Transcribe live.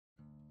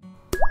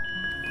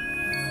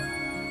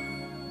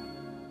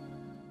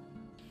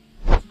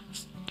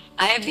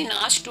I have been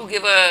asked to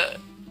give a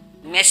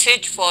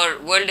message for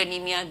World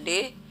Anemia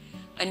Day.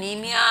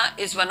 Anemia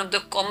is one of the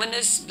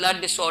commonest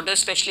blood disorders,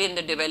 especially in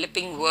the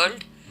developing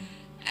world.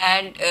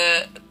 And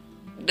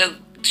the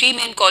three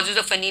main causes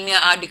of anemia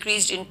are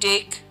decreased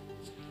intake,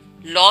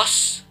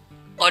 loss,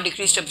 or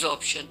decreased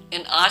absorption.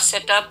 In our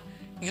setup,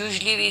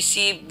 usually we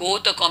see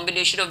both a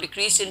combination of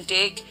decreased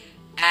intake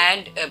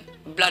and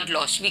blood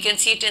loss. We can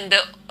see it in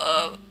the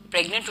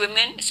pregnant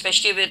women,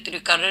 especially with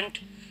recurrent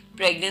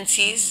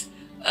pregnancies.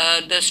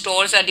 The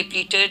stores are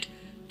depleted,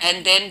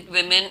 and then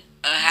women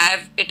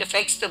it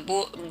affects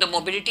the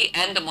mobility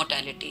and the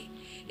mortality.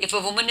 If a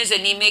woman is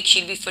anemic,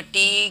 she'll be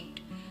fatigued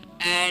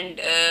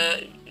and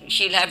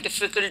she'll have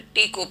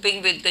difficulty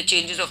coping with the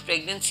changes of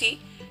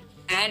pregnancy.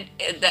 And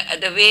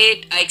the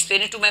way I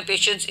explain it to my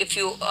patients, if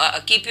you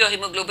keep your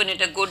hemoglobin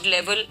at a good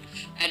level,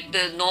 at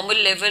the normal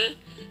level,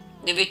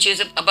 which is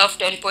above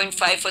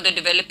 10.5 for the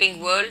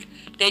developing world,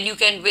 then you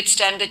can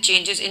withstand the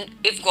changes.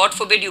 If God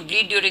forbid you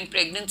bleed during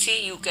pregnancy,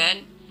 you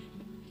can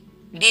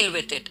deal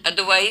with it.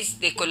 Otherwise,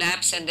 they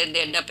collapse and then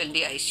they end up in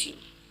the ICU.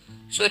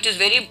 So it is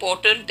very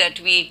important that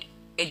we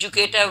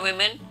educate our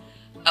women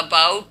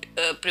about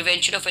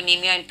prevention of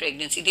anemia in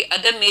pregnancy. The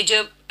other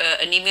major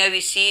anemia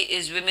we see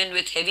is women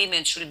with heavy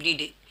menstrual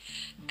bleeding,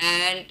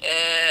 and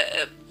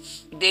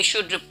they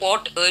should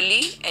report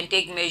early and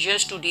take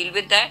measures to deal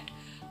with that.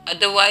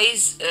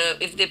 Otherwise,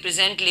 if they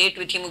present late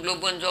with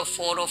hemoglobins of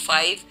 4 or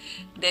 5,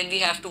 then we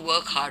have to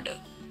work harder.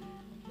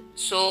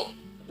 So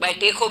my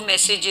take-home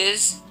message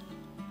is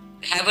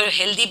have a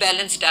healthy,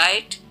 balanced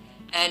diet,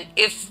 and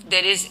if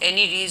there is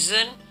any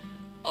reason,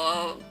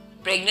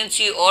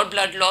 pregnancy or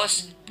blood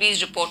loss,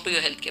 please report to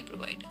your healthcare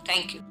provider.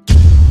 Thank you.